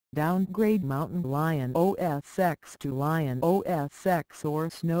Downgrade Mountain Lion OSX to Lion OSX or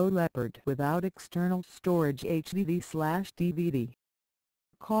Snow Leopard without external storage HDD/DVD.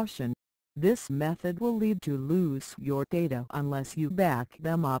 Caution: this method will lead to lose your data unless you back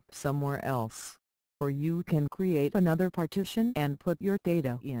them up somewhere else, or you can create another partition and put your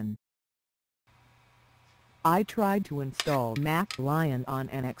data in. I tried to install Mac Lion on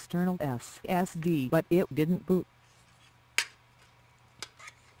an external SSD but it didn't boot.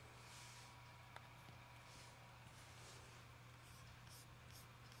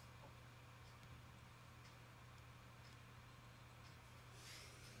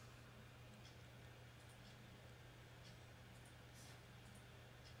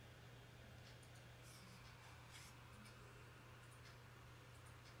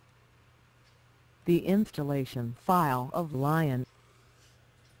 The installation file of Lion.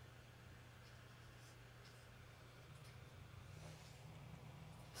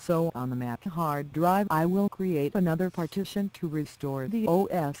 So on the Mac hard drive I will create another partition to restore the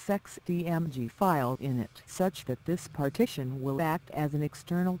OSX.dmg file in it such that this partition will act as an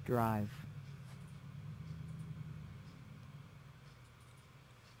external drive.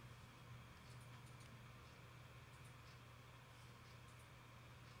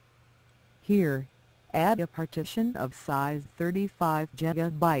 Here, add a partition of size 35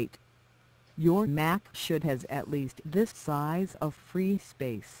 GB. Your Mac should has at least this size of free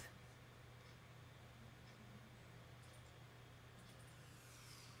space.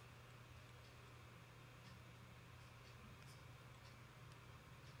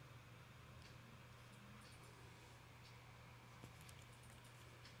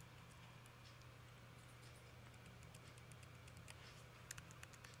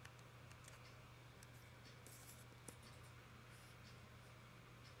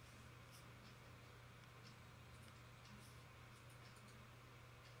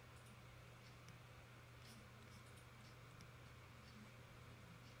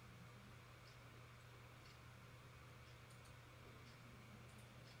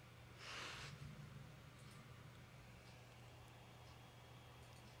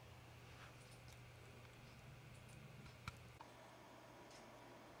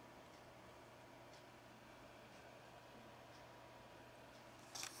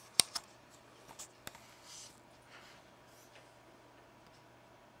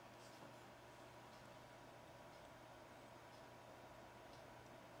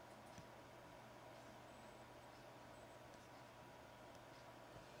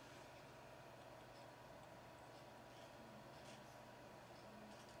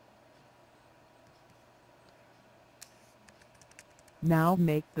 Now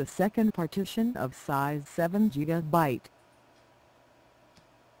make the second partition of size 7 GB.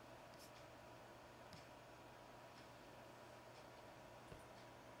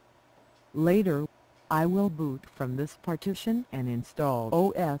 Later, I will boot from this partition and install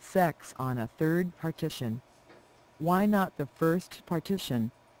OSX on a third partition. Why not the first partition?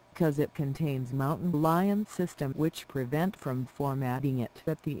 Cause it contains Mountain Lion system which prevent from formatting it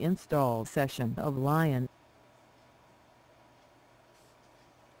at the install session of Lion.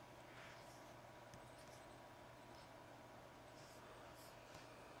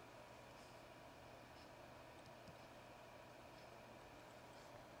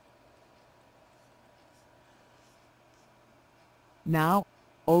 Now,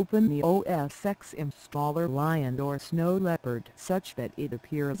 open the OSX installer Lion or Snow Leopard such that it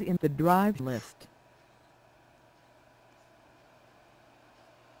appears in the drive list.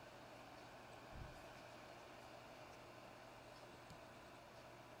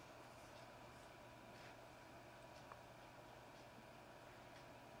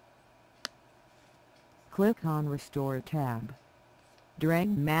 Click on Restore tab. Drag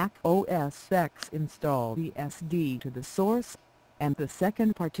Mac OSX install the SD to the source, and the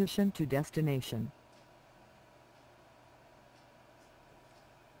second partition to destination.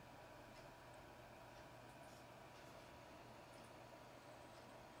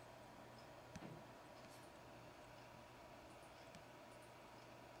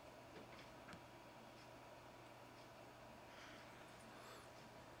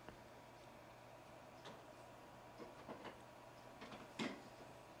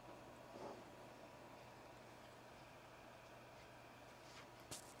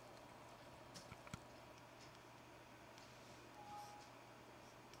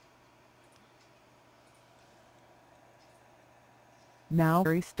 Now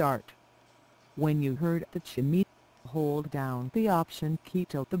restart. When you heard the chime, hold down the Option key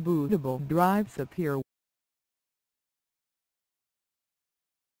till the bootable drives appear.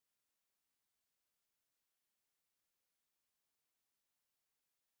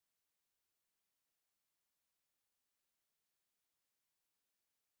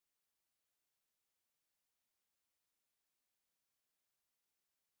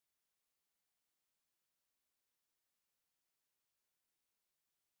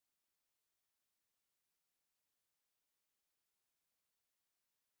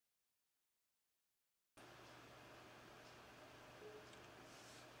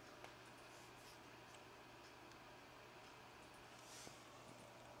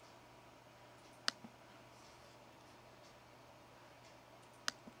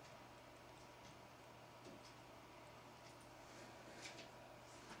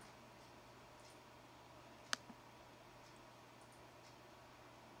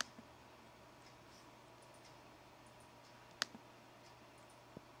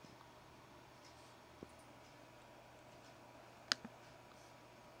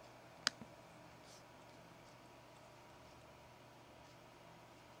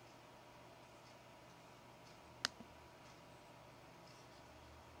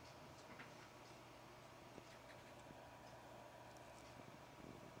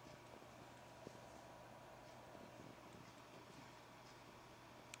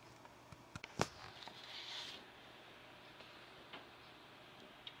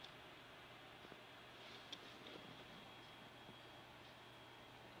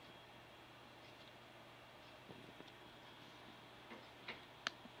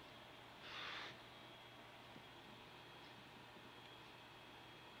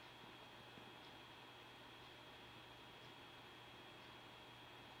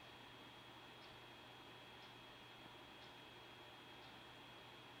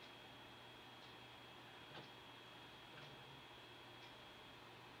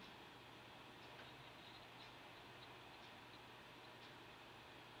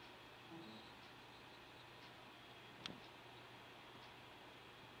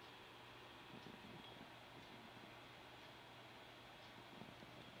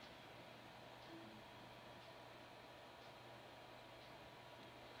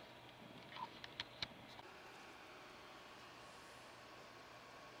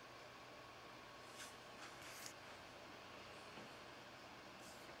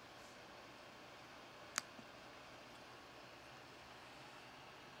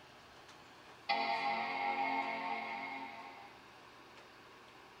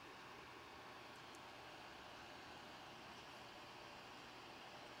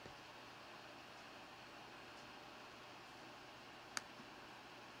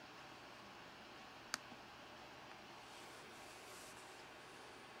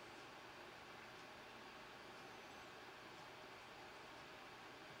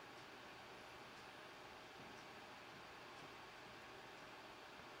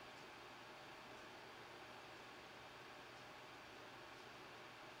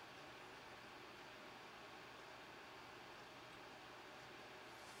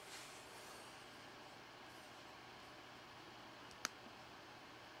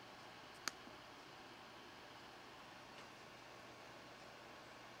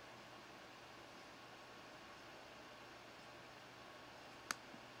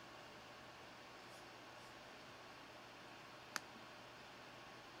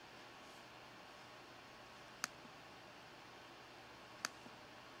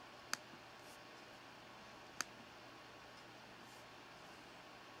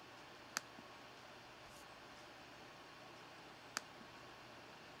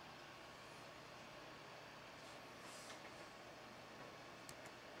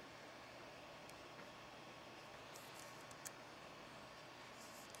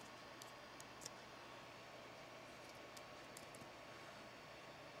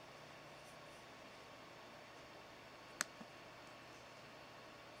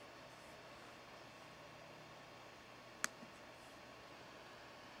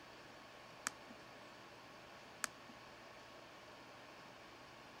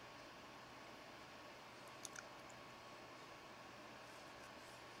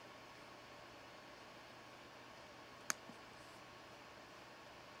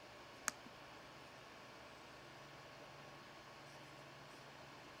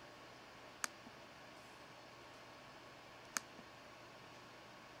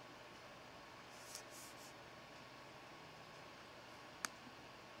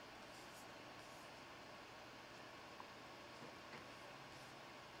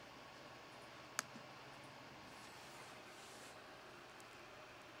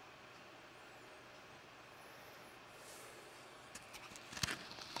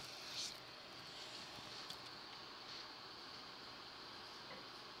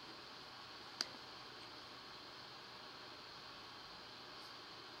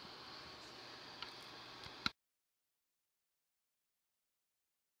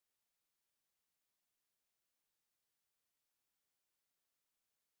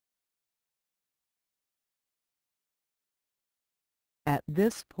 At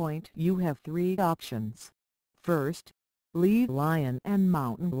this point you have three options. First, leave Lion and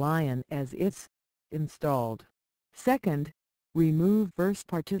Mountain Lion as is, installed. Second, remove first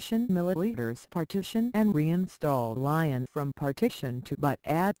partition milliliters partition and reinstall Lion from partition 2 but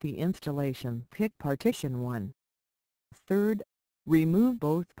add the installation pick partition 1. Third, remove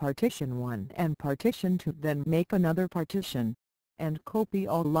both partition 1 and partition 2 then make another partition, and copy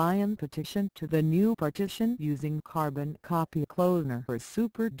all Lion partition to the new partition using Carbon Copy Cloner or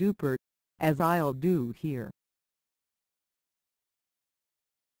Super Duper, as I'll do here.